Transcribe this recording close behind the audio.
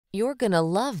You're gonna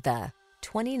love the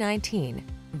 2019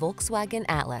 Volkswagen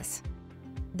Atlas.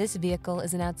 This vehicle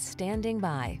is an outstanding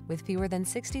buy with fewer than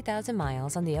 60,000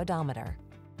 miles on the odometer.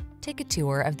 Take a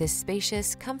tour of this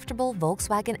spacious, comfortable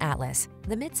Volkswagen Atlas,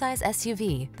 the midsize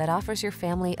SUV that offers your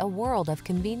family a world of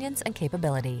convenience and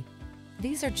capability.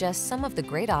 These are just some of the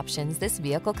great options this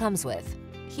vehicle comes with: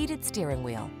 heated steering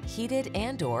wheel, heated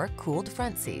and/or cooled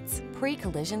front seats,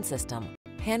 pre-collision system,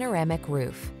 panoramic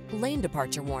roof, lane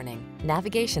departure warning,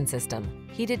 navigation system,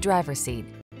 heated driver's seat,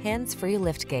 hands-free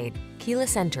liftgate,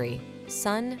 keyless entry,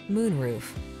 sun, moonroof.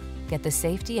 Get the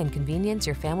safety and convenience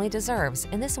your family deserves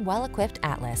in this well-equipped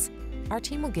Atlas. Our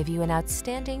team will give you an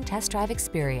outstanding test drive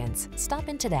experience. Stop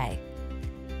in today.